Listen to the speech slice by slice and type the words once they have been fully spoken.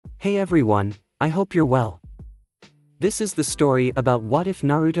Hey everyone, I hope you're well. This is the story about what if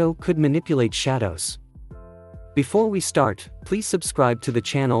Naruto could manipulate shadows. Before we start, please subscribe to the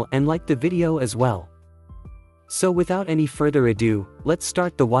channel and like the video as well. So without any further ado, let's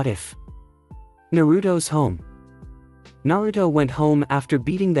start the what if. Naruto's home. Naruto went home after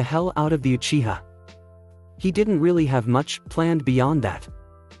beating the hell out of the Uchiha. He didn't really have much planned beyond that.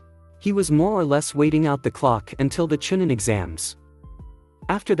 He was more or less waiting out the clock until the Chunin exams.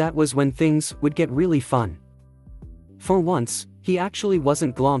 After that was when things would get really fun. For once, he actually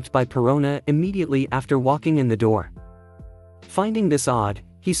wasn't glomped by Perona immediately after walking in the door. Finding this odd,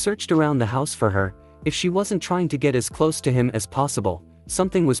 he searched around the house for her. If she wasn't trying to get as close to him as possible,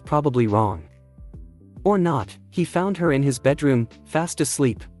 something was probably wrong. Or not, he found her in his bedroom, fast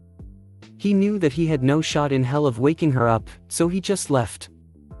asleep. He knew that he had no shot in hell of waking her up, so he just left.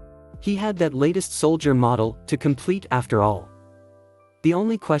 He had that latest soldier model to complete after all. The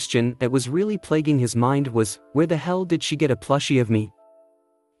only question that was really plaguing his mind was, where the hell did she get a plushie of me?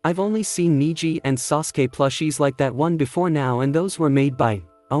 I've only seen Neji and Sasuke plushies like that one before now, and those were made by,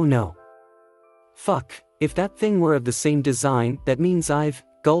 oh no. Fuck, if that thing were of the same design, that means I've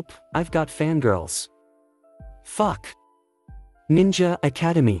got fangirls. Fuck. Ninja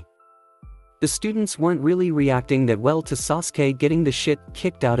Academy. The students weren't really reacting that well to Sasuke getting the shit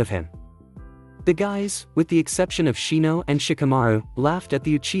kicked out of him. The guys, with the exception of Shino and Shikamaru, laughed at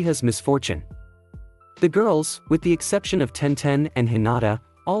the Uchiha's misfortune. The girls, with the exception of Tenten and Hinata,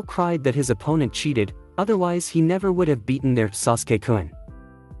 all cried that his opponent cheated, otherwise he never would have beaten their Sasuke-kun.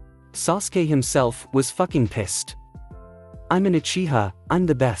 Sasuke himself was fucking pissed. I'm an Uchiha, I'm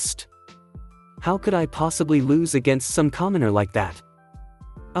the best. How could I possibly lose against some commoner like that?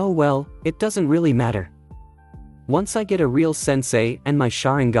 Oh well, it doesn't really matter. Once I get a real sensei and my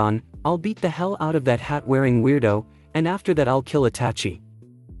Sharingan, I'll beat the hell out of that hat-wearing weirdo, and after that I'll kill Itachi.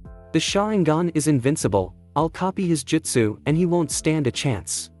 The Sharingan is invincible, I'll copy his jutsu and he won't stand a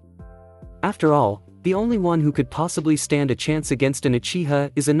chance. After all, the only one who could possibly stand a chance against an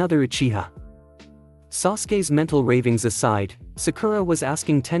Uchiha is another Uchiha. Sasuke's mental ravings aside, Sakura was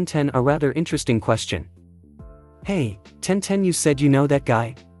asking Tenten a rather interesting question. Hey, Tenten, you said you know that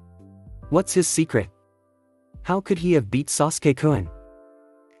guy? What's his secret? How could he have beat Sasuke-kun?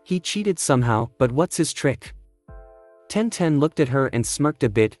 He cheated somehow, but what's his trick? Tenten looked at her and smirked a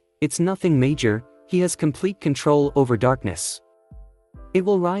bit. It's nothing major, he has complete control over darkness. It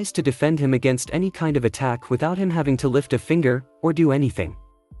will rise to defend him against any kind of attack without him having to lift a finger, or do anything.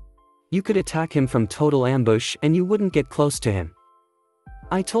 You could attack him from total ambush and you wouldn't get close to him.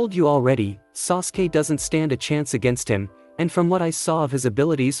 I told you already, Sasuke doesn't stand a chance against him, and from what I saw of his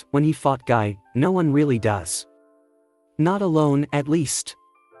abilities when he fought Guy, no one really does. Not alone, at least.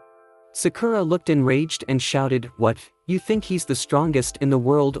 Sakura looked enraged and shouted, what, you think he's the strongest in the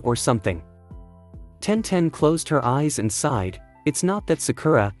world or something? Tenten closed her eyes and sighed. It's not that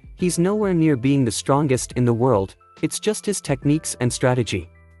Sakura, he's nowhere near being the strongest in the world, it's just his techniques and strategy.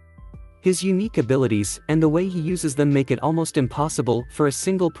 His unique abilities and the way he uses them make it almost impossible for a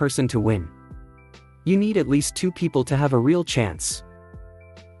single person to win. You need at least two people to have a real chance.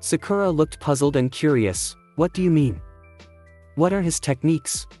 Sakura looked puzzled and curious. What do you mean? What are his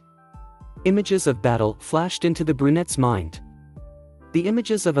techniques? Images of battle flashed into the brunette's mind. The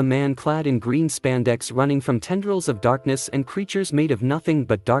images of a man clad in green spandex running from tendrils of darkness and creatures made of nothing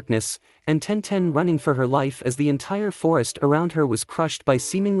but darkness, and Tenten running for her life as the entire forest around her was crushed by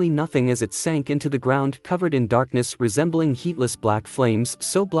seemingly nothing as it sank into the ground covered in darkness resembling heatless black flames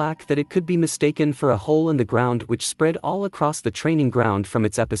so black that it could be mistaken for a hole in the ground which spread all across the training ground from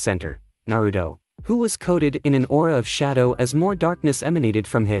its epicenter, Naruto, who was coated in an aura of shadow as more darkness emanated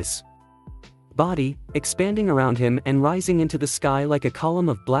from his body, expanding around him and rising into the sky like a column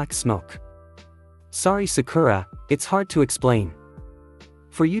of black smoke. Sorry Sakura, it's hard to explain.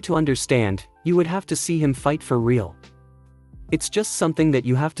 For you to understand, you would have to see him fight for real. It's just something that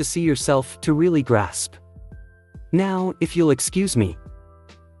you have to see yourself to really grasp. Now, if you'll excuse me.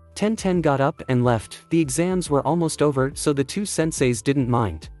 Tenten got up and left. The exams were almost over, so the two senseis didn't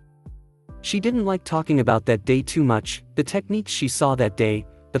mind. She didn't like talking about that day too much, the techniques she saw that day,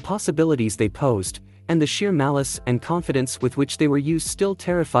 the possibilities they posed, and the sheer malice and confidence with which they were used still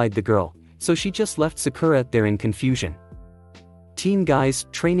terrified the girl, so she just left Sakura there in confusion. Team Guy's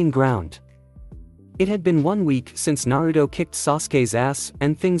training ground. It had been 1 week since Naruto kicked Sasuke's ass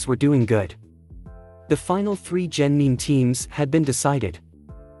and things were doing good. The final 3 Genin teams had been decided.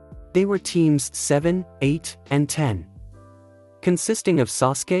 They were teams 7, 8, and 10. Consisting of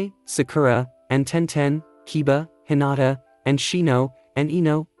Sasuke, Sakura, and Tenten, Kiba, Hinata, and Shino, and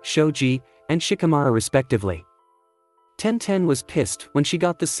Ino, Shoji, and Shikamaru respectively. Tenten was pissed when she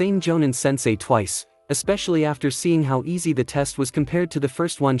got the same Jonin sensei twice, especially after seeing how easy the test was compared to the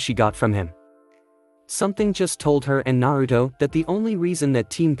first one she got from him. Something just told her and Naruto that the only reason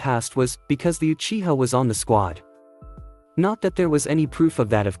that team passed was because the Uchiha was on the squad. Not that there was any proof of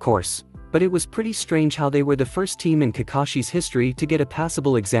that, of course, but it was pretty strange how they were the first team in Kakashi's history to get a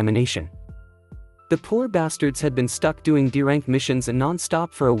passable examination. The poor bastards had been stuck doing D-rank missions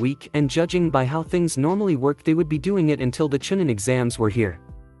non-stop for a week, and judging by how things normally work, they would be doing it until the Chunin exams were here.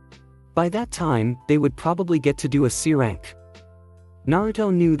 By that time, they would probably get to do a C rank.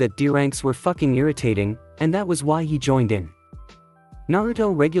 Naruto knew that D ranks were fucking irritating, and that was why he joined in.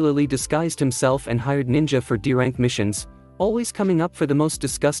 Naruto regularly disguised himself and hired ninja for D rank missions, always coming up for the most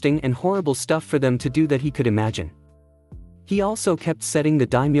disgusting and horrible stuff for them to do that he could imagine. He also kept setting the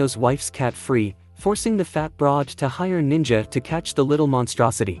daimyo's wife's cat free, forcing the fat broad to hire ninja to catch the little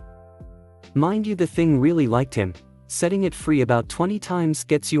monstrosity. Mind you, the thing really liked him. Setting it free about 20 times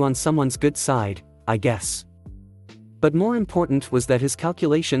gets you on someone's good side, I guess. But more important was that his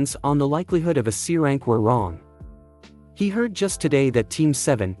calculations on the likelihood of a C rank were wrong. He heard just today that Team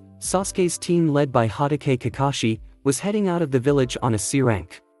 7, Sasuke's team led by Hatake Kakashi, was heading out of the village on a C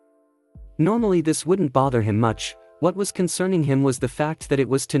rank. Normally this wouldn't bother him much. What was concerning him was the fact that it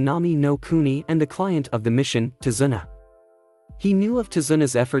was Tanami no Kuni and the client of the mission, Tazuna. He knew of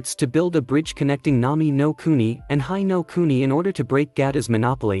Tazuna's efforts to build a bridge connecting Nami no Kuni and Hai no Kuni in order to break Gatta's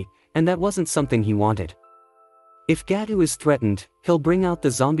monopoly, and that wasn't something he wanted. If Gatta is threatened, he'll bring out the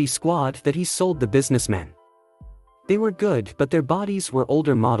zombie squad that he sold the businessmen. They were good, but their bodies were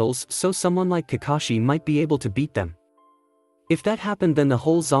older models, so someone like Kakashi might be able to beat them. If that happened, then the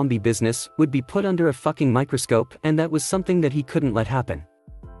whole zombie business would be put under a fucking microscope, and that was something that he couldn't let happen.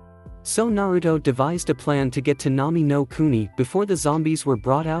 So Naruto devised a plan to get to Nami no Kuni before the zombies were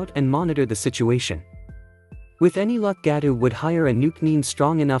brought out and monitor the situation. With any luck, Gatta would hire a nuke nin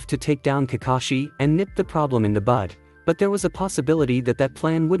strong enough to take down Kakashi and nip the problem in the bud, but there was a possibility that that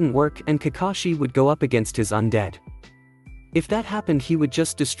plan wouldn't work and Kakashi would go up against his undead. If that happened, he would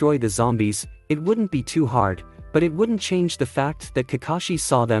just destroy the zombies. It wouldn't be too hard, but it wouldn't change the fact that Kakashi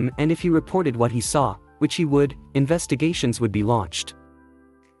saw them, and if he reported what he saw, which he would, investigations would be launched.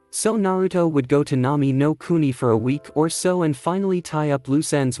 So Naruto would go to Nami no Kuni for a week or so and finally tie up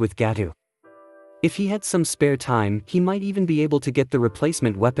loose ends with Gatta. If he had some spare time, he might even be able to get the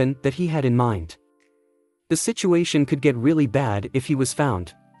replacement weapon that he had in mind. The situation could get really bad if he was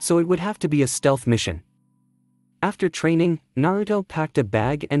found, so it would have to be a stealth mission. After training, Naruto packed a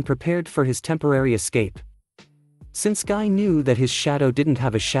bag and prepared for his temporary escape. Since Guy knew that his shadow didn't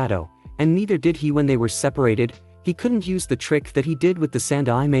have a shadow, and neither did he when they were separated, he couldn't use the trick that he did with the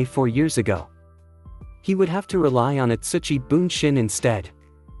Sandaime 4 years ago. He would have to rely on Atsuchi Bunshin instead.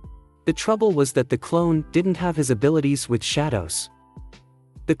 The trouble was that the clone didn't have his abilities with shadows.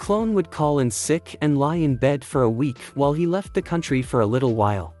 The clone would call in sick and lie in bed for a week while he left the country for a little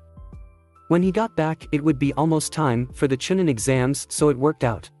while. When he got back, it would be almost time for the Chunin exams, so it worked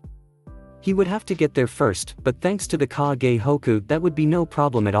out. He would have to get there first, but thanks to the Kage Hoku, that would be no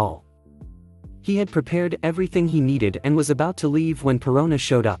problem at all. He had prepared everything he needed and was about to leave when Perona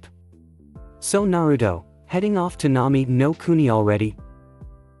showed up. So Naruto, heading off to Nami no Kuni already?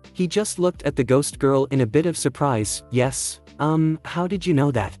 He just looked at the ghost girl in a bit of surprise. Yes, how did you know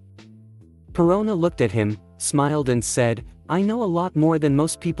that? Perona looked at him, smiled and said, I know a lot more than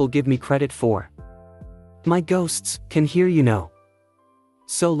most people give me credit for. My ghosts can hear, you know.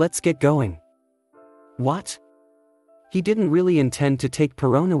 So let's get going. What? He didn't really intend to take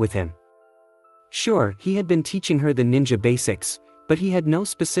Perona with him. Sure, he had been teaching her the ninja basics, but he had no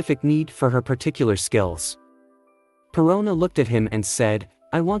specific need for her particular skills. Perona looked at him and said,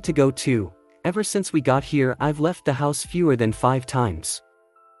 I want to go too. Ever since we got here, I've left the house fewer than 5 times.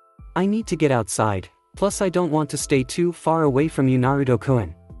 I need to get outside, plus I don't want to stay too far away from you,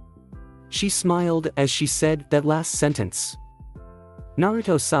 Naruto-kun. She smiled as she said that last sentence.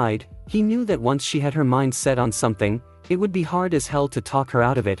 Naruto sighed. He knew that once she had her mind set on something, it would be hard as hell to talk her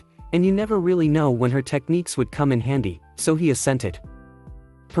out of it, and you never really know when her techniques would come in handy, so he assented.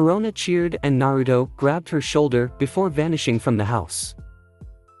 Perona cheered and Naruto grabbed her shoulder before vanishing from the house.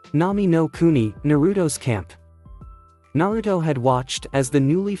 Nami no Kuni, Naruto's camp. Naruto had watched as the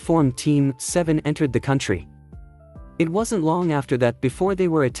newly formed Team 7 entered the country. It wasn't long after that before they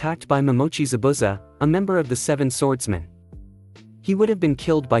were attacked by Momochi Zabuza, a member of the 7 Swordsmen. He would have been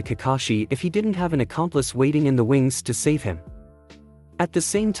killed by Kakashi if he didn't have an accomplice waiting in the wings to save him. At the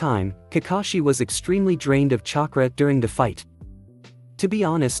same time, Kakashi was extremely drained of chakra during the fight. To be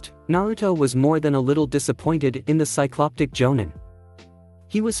honest, Naruto was more than a little disappointed in the Cycloptic Jonin.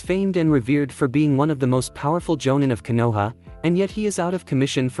 He was famed and revered for being one of the most powerful jonin of Konoha, and yet he is out of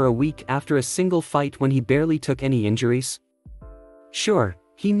commission for a week after a single fight when he barely took any injuries. Sure,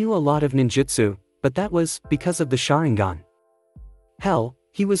 he knew a lot of ninjutsu, but that was because of the Sharingan. Hell,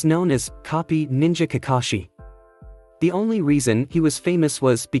 he was known as Copy Ninja Kakashi. The only reason he was famous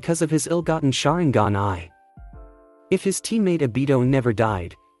was because of his ill-gotten Sharingan eye. If his teammate Obito never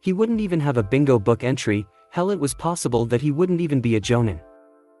died, he wouldn't even have a bingo book entry. Hell, it was possible that he wouldn't even be a jonin.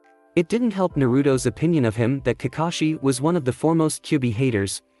 It didn't help Naruto's opinion of him that Kakashi was one of the foremost Kyuubi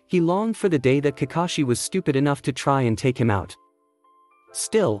haters. He longed for the day that Kakashi was stupid enough to try and take him out.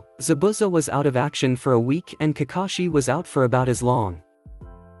 Still, Zabuza was out of action for a week and Kakashi was out for about as long.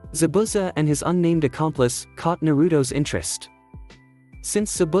 Zabuza and his unnamed accomplice caught Naruto's interest.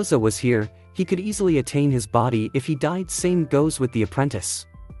 Since Zabuza was here, he could easily attain his body if he died. Same goes with the apprentice.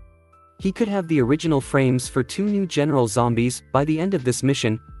 He could have the original frames for 2 new general zombies by the end of this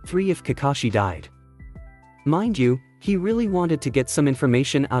mission, 3 if Kakashi died. Mind you, he really wanted to get some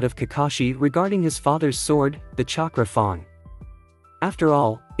information out of Kakashi regarding his father's sword, the Chakra Fang. After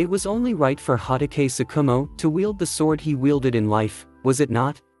all, it was only right for Hatake Tsukumo to wield the sword he wielded in life, was it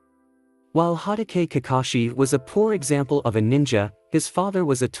not? While Hatake Kakashi was a poor example of a ninja, his father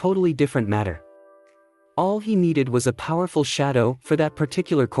was a totally different matter. All he needed was a powerful shadow for that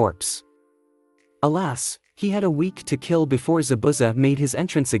particular corpse. Alas, he had a week to kill before Zabuza made his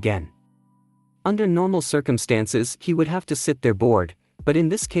entrance again. Under normal circumstances he would have to sit there bored, but in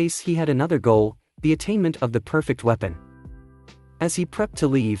this case he had another goal, the attainment of the perfect weapon. As he prepped to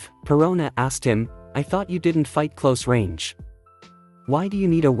leave, Perona asked him, "I thought you didn't fight close range. Why do you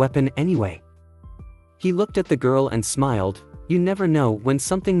need a weapon anyway?" He looked at the girl and smiled. "You never know when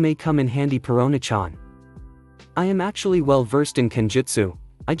something may come in handy, Perona-chan. I am actually well versed in kenjutsu.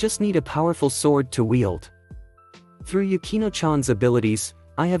 I just need a powerful sword to wield. Through Yukino-chan's abilities,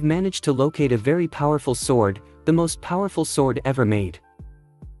 I have managed to locate a very powerful sword, the most powerful sword ever made."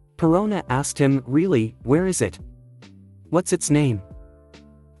 Perona asked him, "Really, where is it? What's its name?"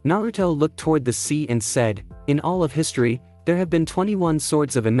 Naruto looked toward the sea and said, "In all of history, there have been 21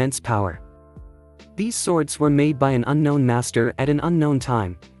 swords of immense power. These swords were made by an unknown master at an unknown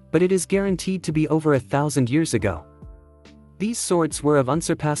time, but it is guaranteed to be over 1,000 years ago. These swords were of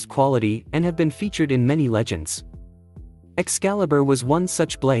unsurpassed quality and have been featured in many legends. Excalibur was one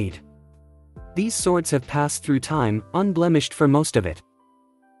such blade. These swords have passed through time, unblemished for most of it.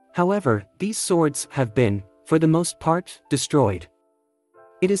 However, these swords have been, for the most part, destroyed.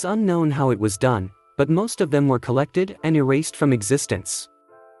 It is unknown how it was done, but most of them were collected and erased from existence."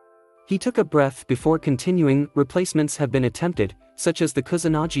 He took a breath before continuing. "Replacements have been attempted, such as the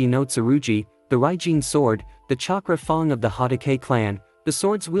Kusanagi no Tsurugi, the Raijin sword, the Chakra Fang of the Hatake clan, the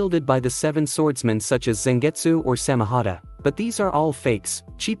swords wielded by the 7 swordsmen such as Zangetsu or Samahata, but these are all fakes,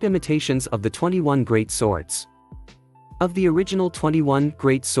 cheap imitations of the 21 great swords. Of the original 21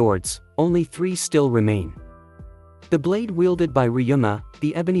 great swords, only 3 still remain. The blade wielded by Ryuma,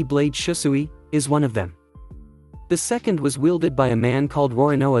 the ebony blade Shusui, is one of them. The second was wielded by a man called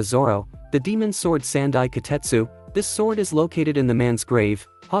Rorinoa Zoro, the demon sword Sandai Katetsu. This sword is located in the man's grave.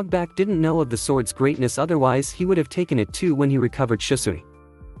 Hogback didn't know of the sword's greatness, otherwise he would have taken it too when he recovered Shusui.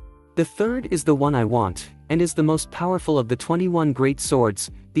 The third is the one I want, and is the most powerful of the 21 great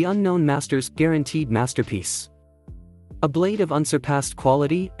swords, the unknown master's guaranteed masterpiece. A blade of unsurpassed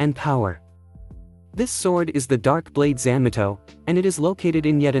quality and power. This sword is the Dark Blade Zanmato, and it is located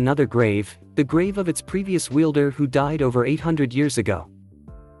in yet another grave, the grave of its previous wielder who died over 800 years ago.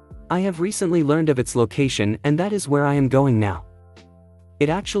 I have recently learned of its location and that is where I am going now. It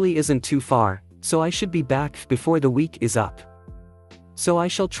actually isn't too far, so I should be back before the week is up. So I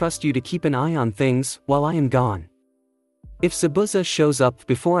shall trust you to keep an eye on things while I am gone. If Zabuza shows up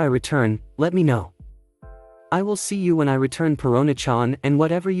before I return, let me know. I will see you when I return, Perona-chan, and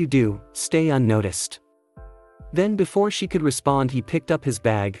whatever you do, stay unnoticed." Then before she could respond he picked up his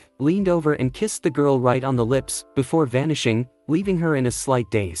bag, leaned over and kissed the girl right on the lips, before vanishing, leaving her in a slight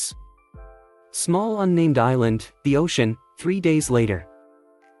daze. Small unnamed island, the ocean, 3 days later.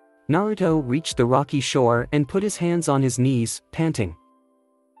 Naruto reached the rocky shore and put his hands on his knees, panting.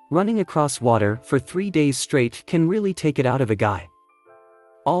 Running across water for 3 days straight can really take it out of a guy.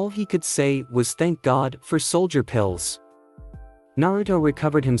 All he could say was thank God for soldier pills. Naruto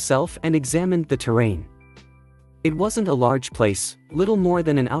recovered himself and examined the terrain. It wasn't a large place, little more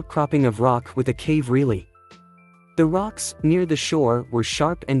than an outcropping of rock with a cave really. The rocks near the shore were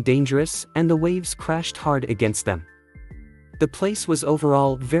sharp and dangerous and the waves crashed hard against them. The place was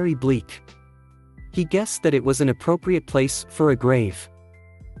overall very bleak. He guessed that it was an appropriate place for a grave.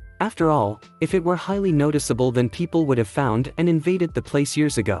 After all, if it were highly noticeable, then people would have found and invaded the place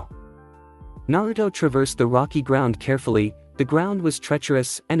years ago. Naruto traversed the rocky ground carefully. The ground was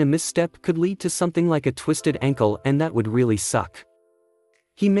treacherous, and a misstep could lead to something like a twisted ankle, and that would really suck.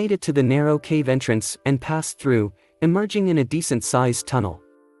 He made it to the narrow cave entrance and passed through, emerging in a decent-sized tunnel.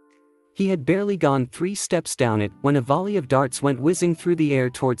 He had barely gone 3 steps down it when a volley of darts went whizzing through the air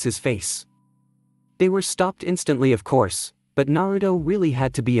towards his face. They were stopped instantly, of course, but Naruto really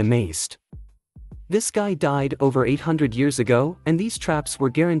had to be amazed. This guy died over 800 years ago, and these traps were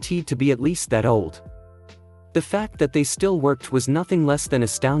guaranteed to be at least that old. The fact that they still worked was nothing less than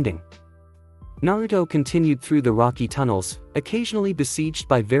astounding. Naruto continued through the rocky tunnels, occasionally besieged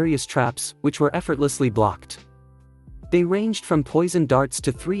by various traps, which were effortlessly blocked. They ranged from poison darts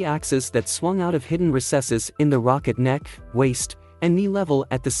to 3 axes that swung out of hidden recesses in the rock at neck, waist, and knee level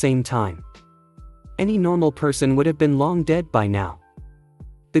at the same time. Any normal person would have been long dead by now.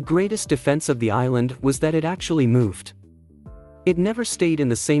 The greatest defense of the island was that it actually moved. It never stayed in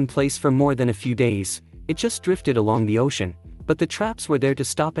the same place for more than a few days, it just drifted along the ocean, but the traps were there to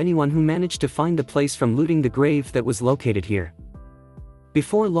stop anyone who managed to find the place from looting the grave that was located here.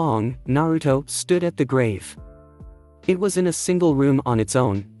 Before long, Naruto stood at the grave. It was in a single room on its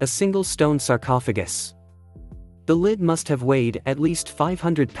own, a single stone sarcophagus. The lid must have weighed at least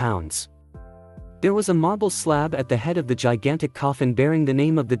 500 pounds. There was a marble slab at the head of the gigantic coffin bearing the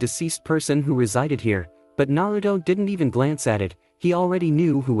name of the deceased person who resided here, but Naruto didn't even glance at it, he already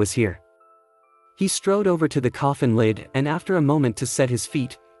knew who was here. He strode over to the coffin lid, and after a moment to set his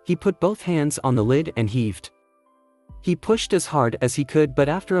feet, he put both hands on the lid and heaved. He pushed as hard as he could, but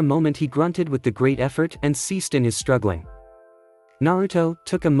after a moment he grunted with the great effort and ceased in his struggling. Naruto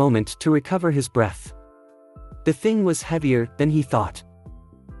took a moment to recover his breath. The thing was heavier than he thought.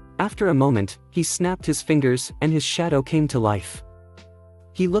 After a moment, he snapped his fingers and his shadow came to life.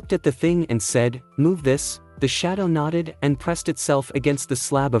 He looked at the thing and said, "Move this." The shadow nodded and pressed itself against the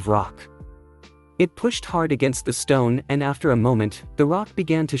slab of rock. It pushed hard against the stone, and after a moment, the rock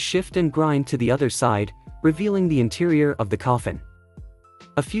began to shift and grind to the other side, revealing the interior of the coffin.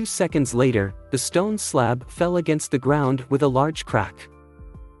 A few seconds later, the stone slab fell against the ground with a large crack.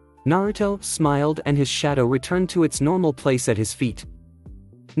 Naruto smiled and his shadow returned to its normal place at his feet.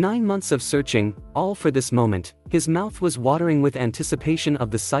 9 months of searching, all for this moment. His mouth was watering with anticipation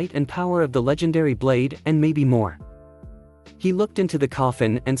of the sight and power of the legendary blade, and maybe more. He looked into the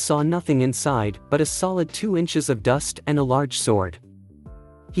coffin and saw nothing inside but a solid 2 inches of dust and a large sword.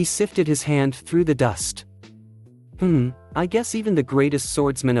 He sifted his hand through the dust. I guess even the greatest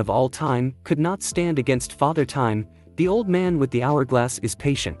swordsman of all time could not stand against Father Time. The old man with the hourglass is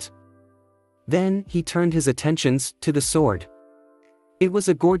patient. Then he turned his attentions to the sword. It was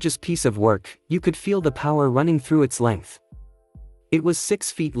a gorgeous piece of work, you could feel the power running through its length. It was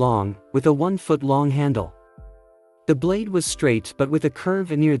 6 feet long, with a 1 foot long handle. The blade was straight but with a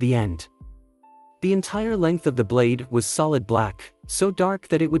curve near the end. The entire length of the blade was solid black, so dark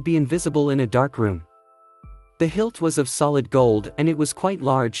that it would be invisible in a dark room. The hilt was of solid gold and it was quite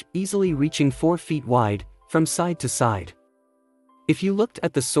large, easily reaching 4 feet wide, from side to side. If you looked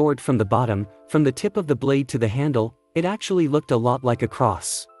at the sword from the bottom, from the tip of the blade to the handle, it actually looked a lot like a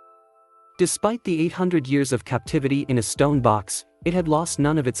cross. Despite the 800 years of captivity in a stone box, it had lost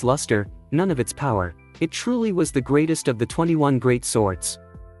none of its luster, none of its power. It truly was the greatest of the 21 great swords.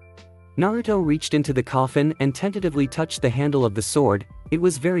 Naruto reached into the coffin and tentatively touched the handle of the sword. It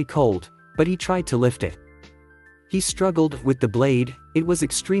was very cold, but he tried to lift it. He struggled with the blade, it was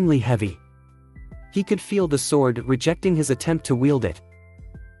extremely heavy. He could feel the sword rejecting his attempt to wield it.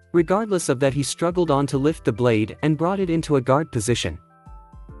 Regardless of that, he struggled on to lift the blade and brought it into a guard position.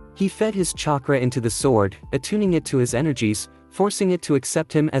 He fed his chakra into the sword, attuning it to his energies, forcing it to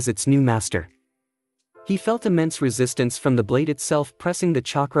accept him as its new master. He felt immense resistance from the blade itself, pressing the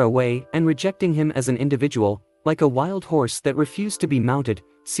chakra away and rejecting him as an individual, like a wild horse that refused to be mounted,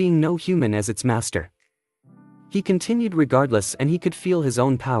 seeing no human as its master. He continued regardless, and he could feel his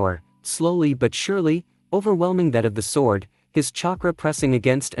own power, slowly but surely, overwhelming that of the sword, his chakra pressing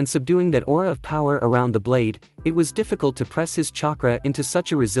against and subduing that aura of power around the blade. It was difficult to press his chakra into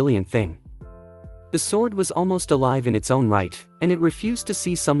such a resilient thing. The sword was almost alive in its own right, and it refused to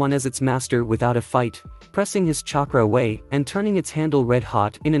see someone as its master without a fight, pressing his chakra away and turning its handle red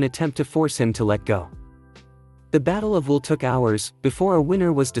hot in an attempt to force him to let go. The Battle of Will took hours before a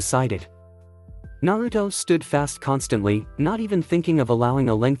winner was decided. Naruto stood fast constantly, not even thinking of allowing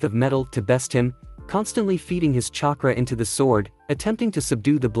a length of metal to best him, constantly feeding his chakra into the sword, attempting to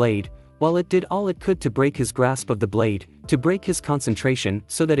subdue the blade, while it did all it could to break his grasp of the blade, to break his concentration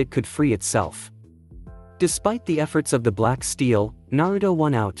so that it could free itself. Despite the efforts of the black steel, Naruto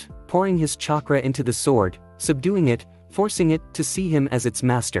won out, pouring his chakra into the sword, subduing it, forcing it to see him as its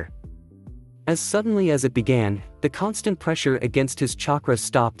master. As suddenly as it began, the constant pressure against his chakra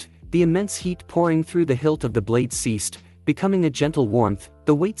stopped, the immense heat pouring through the hilt of the blade ceased, becoming a gentle warmth,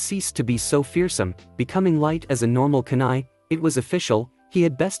 the weight ceased to be so fearsome, becoming light as a normal kunai. It was official, he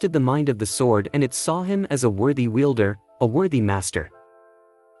had bested the mind of the sword and it saw him as a worthy wielder, a worthy master.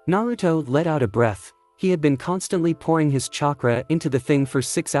 Naruto let out a breath. He had been constantly pouring his chakra into the thing for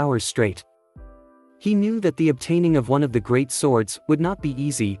 6 hours straight. He knew that the obtaining of one of the great swords would not be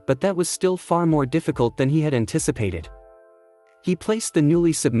easy, but that was still far more difficult than he had anticipated. He placed the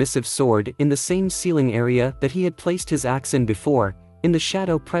newly submissive sword in the same ceiling area that he had placed his axe in before, in the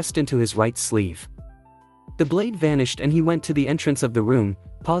shadow pressed into his right sleeve. The blade vanished and he went to the entrance of the room,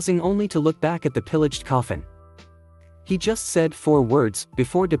 pausing only to look back at the pillaged coffin. He just said 4 words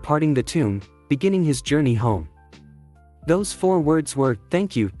before departing the tomb, beginning his journey home. Those 4 words were,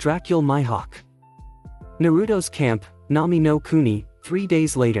 "Thank you, Dracula Mihawk." Naruto's camp, Nami no Kuni, 3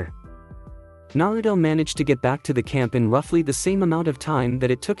 days later. Naruto managed to get back to the camp in roughly the same amount of time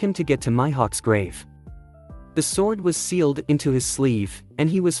that it took him to get to Mihawk's grave. The sword was sealed into his sleeve, and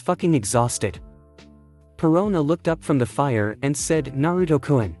he was fucking exhausted. Perona looked up from the fire and said,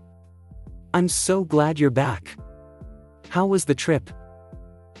 "Naruto-kun. I'm so glad you're back. How was the trip?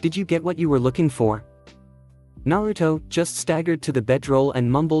 Did you get what you were looking for?" Naruto just staggered to the bedroll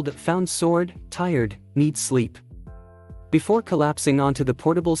and mumbled, "Found sword, tired, need sleep," before collapsing onto the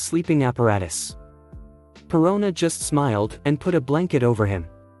portable sleeping apparatus. Perona just smiled and put a blanket over him.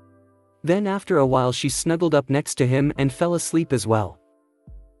 Then after a while she snuggled up next to him and fell asleep as well.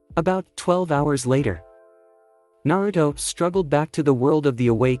 About 12 hours later, Naruto struggled back to the world of the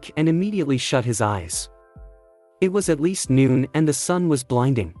awake and immediately shut his eyes. It was at least noon and the sun was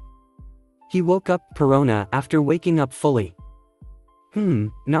blinding. He woke up Perona after waking up fully.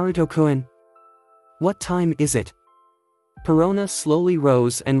 Naruto-kun? What time is it?" Perona slowly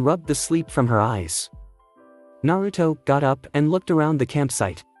rose and rubbed the sleep from her eyes. Naruto got up and looked around the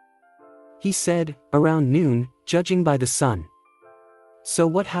campsite. He said, "Around noon, judging by the sun. So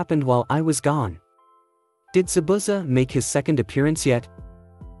what happened while I was gone? Did Zabuza make his second appearance yet?"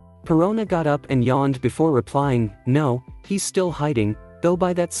 Perona got up and yawned before replying, "No, he's still hiding, though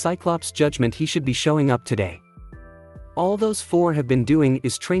by that Cyclops judgment he should be showing up today. All those 4 have been doing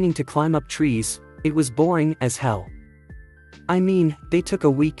is training to climb up trees. It was boring as hell. I mean, they took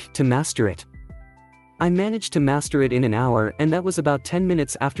a week to master it. I managed to master it in an hour, and that was about 10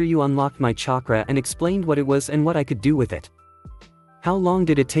 minutes after you unlocked my chakra and explained what it was and what I could do with it. How long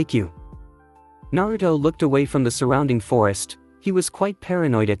did it take you?" Naruto looked away from the surrounding forest. He was quite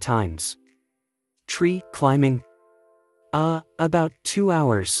paranoid at times. "Tree climbing? About 2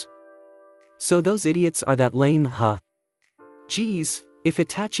 hours. So those idiots are that lame, huh? Geez, if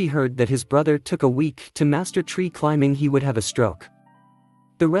Itachi heard that his brother took a week to master tree climbing he would have a stroke.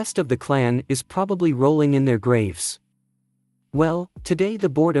 The rest of the clan is probably rolling in their graves. Well, today the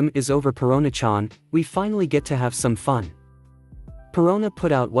boredom is over Perona-chan, we finally get to have some fun." Perona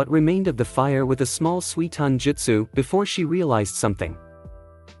put out what remained of the fire with a small Suiton jutsu before she realized something.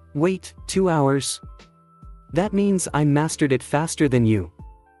 "Wait, 2 hours? That means I mastered it faster than you."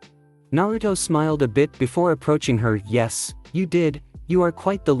 Naruto smiled a bit before approaching her. "Yes, you did, you are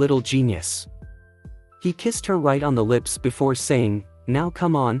quite the little genius." He kissed her right on the lips before saying, "Now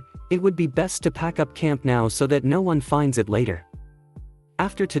come on, it would be best to pack up camp now so that no one finds it later.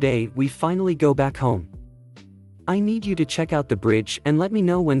 After today we finally go back home. I need you to check out the bridge and let me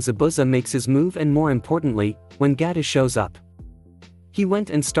know when Zabuza makes his move and more importantly, when Gata shows up." He went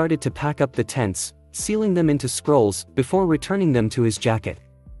and started to pack up the tents, sealing them into scrolls before returning them to his jacket.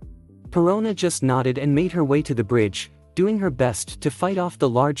 Perona just nodded and made her way to the bridge, doing her best to fight off the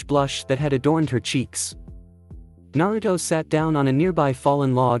large blush that had adorned her cheeks. Naruto sat down on a nearby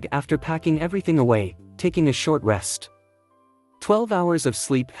fallen log after packing everything away, taking a short rest. 12 hours of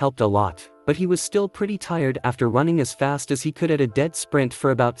sleep helped a lot, but he was still pretty tired after running as fast as he could at a dead sprint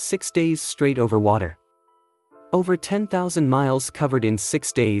for about 6 days straight over water. Over 10,000 miles covered in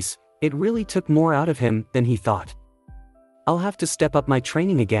 6 days, it really took more out of him than he thought. "I'll have to step up my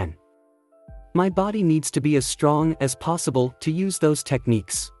training again. My body needs to be as strong as possible to use those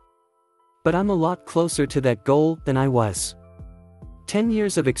techniques. But I'm a lot closer to that goal than I was. 10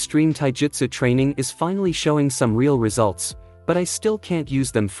 years of extreme taijutsu training is finally showing some real results, but I still can't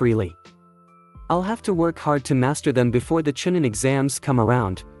use them freely. I'll have to work hard to master them before the Chunin exams come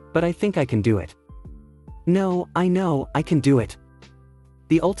around, but I think I can do it. No, I know, I can do it.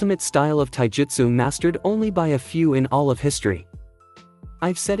 The ultimate style of taijutsu mastered only by a few in all of history.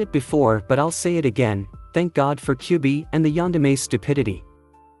 I've said it before but I'll say it again, thank God for Kyubi and the yandeme's stupidity.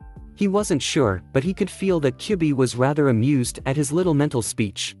 He wasn't sure, but he could feel that Kyubi was rather amused at his little mental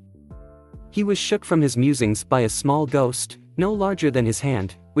speech. He was shook from his musings by a small ghost, no larger than his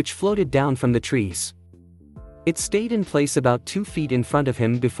hand, which floated down from the trees. It stayed in place about 2 feet in front of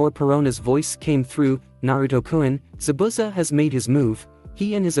him before Perona's voice came through. Naruto-kun, Zabuza has made his move.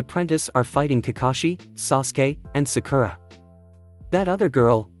 He and his apprentice are fighting Kakashi, Sasuke, and Sakura. That other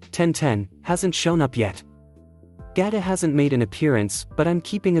girl, Ten, hasn't shown up yet. Gata hasn't made an appearance, but I'm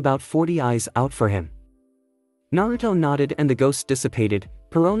keeping about 40 eyes out for him. Naruto nodded and the ghost dissipated.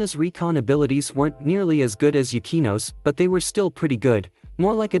 Perona's recon abilities weren't nearly as good as Yukino's, but they were still pretty good,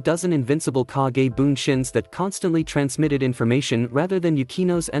 more like a dozen invincible Kage Bunshins that constantly transmitted information rather than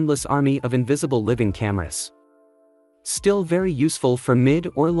Yukino's endless army of invisible living cameras. Still very useful for mid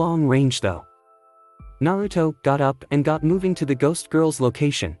or long range though. Naruto got up and got moving to the ghost girl's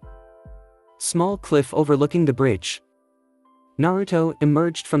location. Small cliff overlooking the bridge. Naruto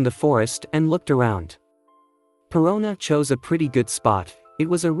emerged from the forest and looked around. Perona chose a pretty good spot. It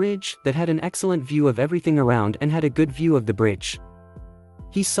was a ridge that had an excellent view of everything around and had a good view of the bridge.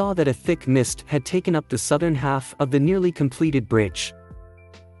 He saw that a thick mist had taken up the southern half of the nearly completed bridge.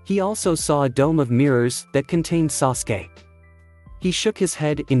 He also saw a dome of mirrors that contained Sasuke. He shook his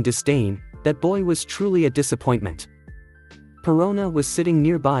head in disdain. That boy was truly a disappointment. Perona was sitting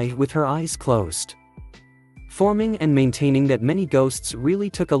nearby with her eyes closed. Forming and maintaining that many ghosts really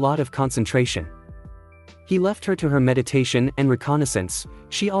took a lot of concentration. He left her to her meditation and reconnaissance.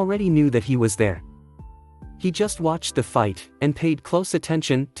 She already knew that he was there. He just watched the fight and paid close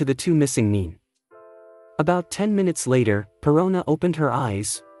attention to the 2 missing nin. About 10 minutes later, Perona opened her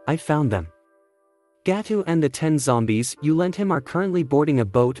eyes. I found them. Gatu and the 10 zombies you lent him are currently boarding a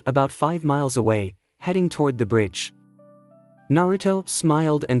boat about 5 miles away, heading toward the bridge. Naruto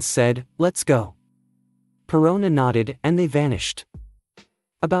smiled and said, let's go. Perona nodded and they vanished.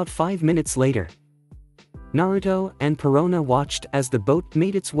 About 5 minutes later, Naruto and Perona watched as the boat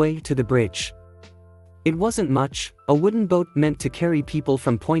made its way to the bridge. It wasn't much, a wooden boat meant to carry people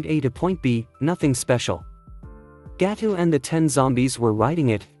from point A to point B, nothing special. Gatu and the 10 zombies were riding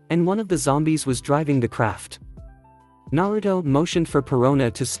it, and one of the zombies was driving the craft. Naruto motioned for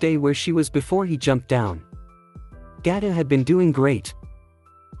Perona to stay where she was before he jumped down. Gata had been doing great.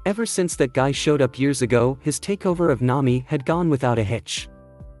 Ever since that guy showed up years ago, his takeover of Nami had gone without a hitch.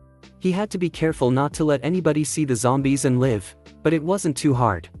 He had to be careful not to let anybody see the zombies and live, but it wasn't too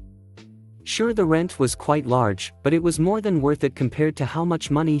hard. Sure, the rent was quite large, but it was more than worth it compared to how much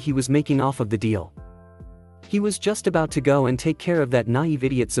money he was making off of the deal. He was just about to go and take care of that naive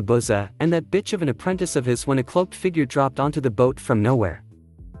idiot Zabuza and that bitch of an apprentice of his when a cloaked figure dropped onto the boat from nowhere.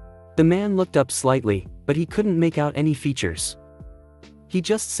 The man looked up slightly, but he couldn't make out any features. He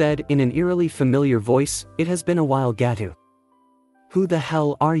just said in an eerily familiar voice, "It has been a while, Gatu. Who the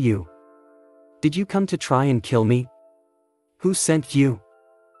hell are you? Did you come to try and kill me? Who sent you?"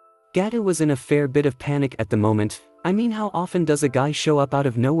 Gatu was in a fair bit of panic at the moment. I mean, how often does a guy show up out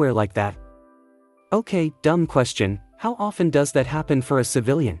of nowhere like that? Okay, dumb question, how often does that happen for a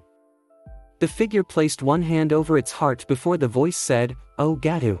civilian? The figure placed one hand over its heart before the voice said, "Oh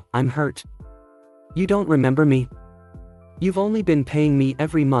Gatu, I'm hurt. You don't remember me? You've only been paying me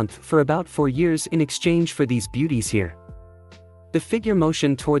every month for about 4 years in exchange for these beauties here." The figure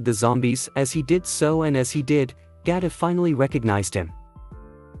motioned toward the zombies as he did so, and as he did, Gatu finally recognized him.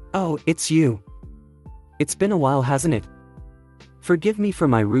 "Oh, it's you. It's been a while, hasn't it? Forgive me for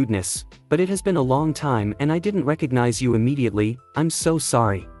my rudeness, but it has been a long time and I didn't recognize you immediately. I'm so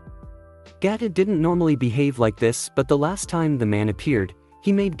sorry." Gatu didn't normally behave like this, but the last time the man appeared,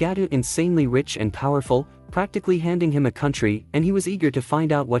 he made Gatu insanely rich and powerful, practically handing him a country, and he was eager to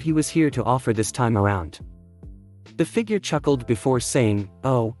find out what he was here to offer this time around. The figure chuckled before saying,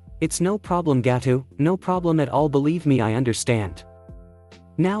 "Oh, it's no problem, Gatu, no problem at all, believe me, I understand.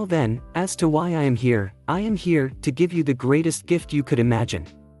 Now then, as to why I am here to give you the greatest gift you could imagine."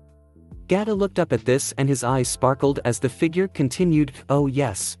 Gatu looked up at this and his eyes sparkled as the figure continued, "Oh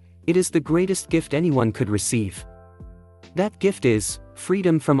yes, it is the greatest gift anyone could receive. That gift is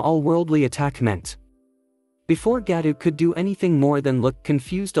freedom from all worldly attachment." Before Gatu could do anything more than look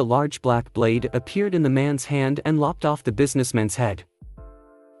confused, a large black blade appeared in the man's hand and lopped off the businessman's head.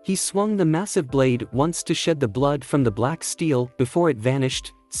 He swung the massive blade once to shed the blood from the black steel before it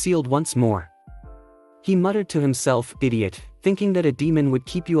vanished, sealed once more. He muttered to himself, "Idiot, thinking that a demon would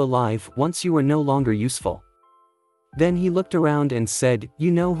keep you alive once you were no longer useful." Then he looked around and said,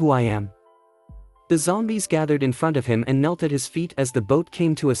 "You know who I am?" The zombies gathered in front of him and knelt at his feet as the boat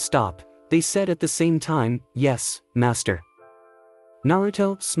came to a stop. They said at the same time, "Yes, master."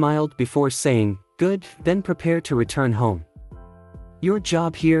 Naruto smiled before saying, Good, then prepare to return home. Your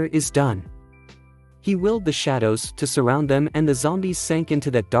job here is done. He willed the shadows to surround them and the zombies sank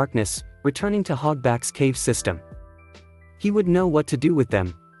into that darkness, returning to Hogback's cave system. He would know what to do with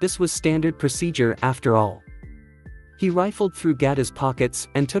them, this was standard procedure after all. He rifled through Gada's pockets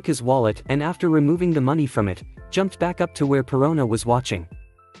and took his wallet and after removing the money from it, jumped back up to where Perona was watching.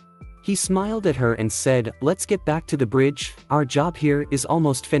 He smiled at her and said, "Let's get back to the bridge, our job here is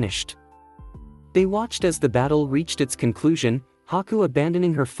almost finished." They watched as the battle reached its conclusion, Haku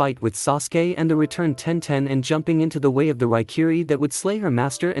abandoning her fight with Sasuke and the return Tenten and jumping into the way of the Raikiri that would slay her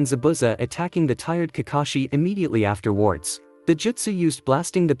master and Zabuza attacking the tired Kakashi immediately afterwards. The jutsu used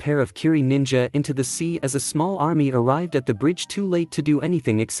blasting the pair of Kiri ninja into the sea as a small army arrived at the bridge too late to do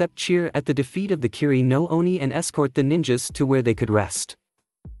anything except cheer at the defeat of the Kiri no Oni and escort the ninjas to where they could rest.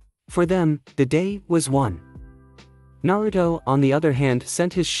 For them, the day was won. Naruto, on the other hand,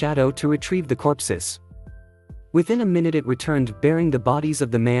 sent his shadow to retrieve the corpses. Within a minute it returned bearing the bodies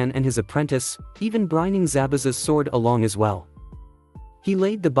of the man and his apprentice, even bringing Zabuza's sword along as well. He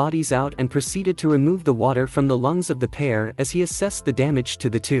laid the bodies out and proceeded to remove the water from the lungs of the pair as he assessed the damage to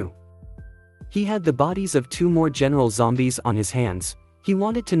the two. He had the bodies of two more general zombies on his hands, he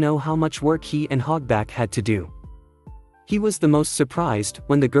wanted to know how much work he and Hogback had to do. He was the most surprised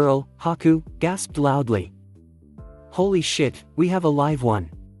when the girl, Haku, gasped loudly. "Holy shit, we have a live one!"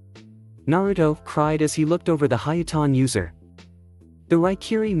 Naruto cried as he looked over the Hayatan user. The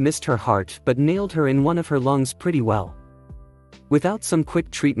Raikiri missed her heart but nailed her in one of her lungs pretty well. Without some quick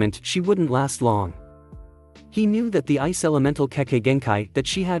treatment she wouldn't last long. He knew that the ice elemental Kage Genkai that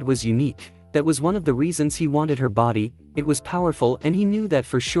she had was unique, that was one of the reasons he wanted her body, it was powerful and he knew that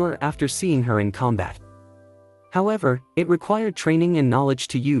for sure after seeing her in combat. However, it required training and knowledge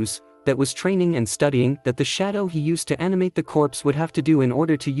to use, that was training and studying that the shadow he used to animate the corpse would have to do in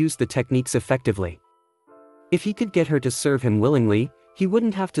order to use the techniques effectively. If he could get her to serve him willingly, he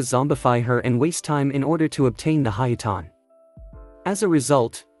wouldn't have to zombify her and waste time in order to obtain the Hayatan. As a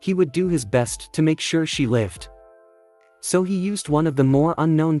result, he would do his best to make sure she lived. So he used one of the more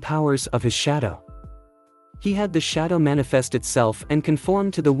unknown powers of his shadow. He had the shadow manifest itself and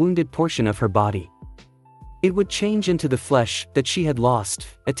conform to the wounded portion of her body. It would change into the flesh that she had lost,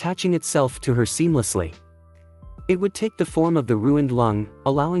 attaching itself to her seamlessly. It would take the form of the ruined lung,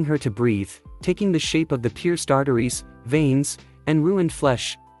 allowing her to breathe, taking the shape of the pierced arteries, veins, and ruined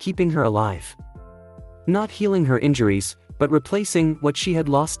flesh, keeping her alive. Not healing her injuries, but replacing what she had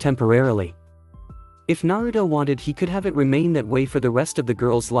lost temporarily. If Naruto wanted he could have it remain that way for the rest of the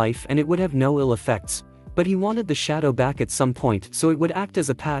girl's life and it would have no ill effects, but he wanted the shadow back at some point so it would act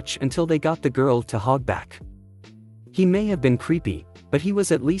as a patch until they got the girl to Hogback. He may have been creepy, but he was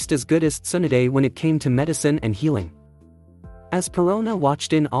at least as good as Tsunade when it came to medicine and healing. As Perona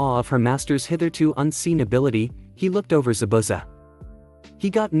watched in awe of her master's hitherto unseen ability, he looked over Zabuza. He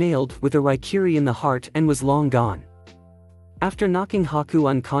got nailed with a Raikiri in the heart and was long gone. After knocking Haku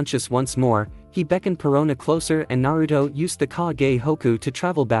unconscious once more, he beckoned Perona closer and Naruto used the Kage Hoku to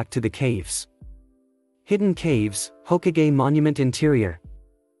travel back to the caves. Hidden Caves, Hokage Monument Interior.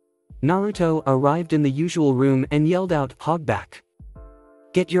 Naruto arrived in the usual room and yelled out, "Hogback!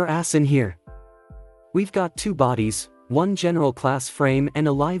 Get your ass in here! We've got two bodies, one general class frame and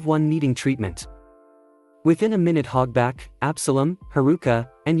a live one needing treatment." Within a minute Hogback, Absalom, Haruka,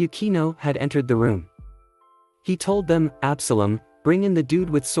 and Yukino had entered the room. He told them, "Absalom, bring in the dude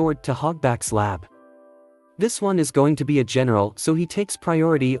with sword to Hogback's lab. This one is going to be a general so he takes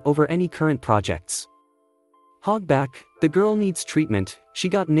priority over any current projects. Hogback, the girl needs treatment, she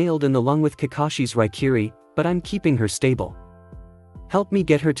got nailed in the lung with Kakashi's Raikiri, but I'm keeping her stable. Help me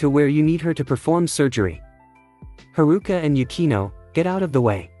get her to where you need her to perform surgery. Haruka and Yukino, get out of the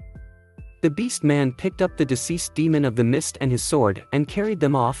way." The beast man picked up the deceased demon of the mist and his sword and carried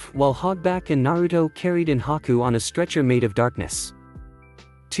them off while Hogback and Naruto carried in Haku on a stretcher made of darkness.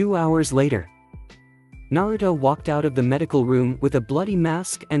 2 hours later. Naruto walked out of the medical room with a bloody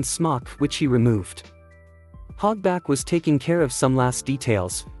mask and smock which he removed. Hogback was taking care of some last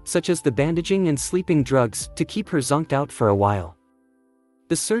details, such as the bandaging and sleeping drugs, to keep her zonked out for a while.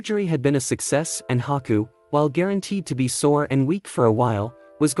 The surgery had been a success and Haku, while guaranteed to be sore and weak for a while,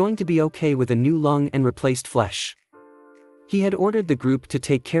 was going to be okay with a new lung and replaced flesh. He had ordered the group to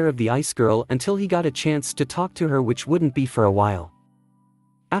take care of the ice girl until he got a chance to talk to her, which wouldn't be for a while.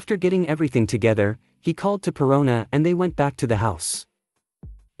 After getting everything together, he called to Perona and they went back to the house.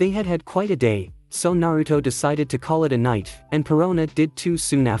 They had had quite a day, so Naruto decided to call it a night, and Perona did too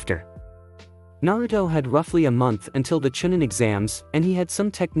soon after. Naruto had roughly a month until the Chunin exams, and he had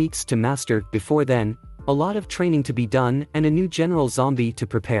some techniques to master before then, a lot of training to be done and a new general zombie to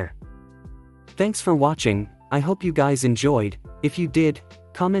prepare. Thanks for watching, I hope you guys enjoyed. If you did,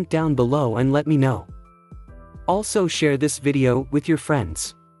 comment down below and let me know. Also share this video with your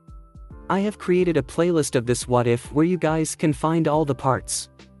friends. I have created a playlist of this what if where you guys can find all the parts.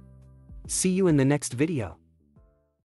 See you in the next video.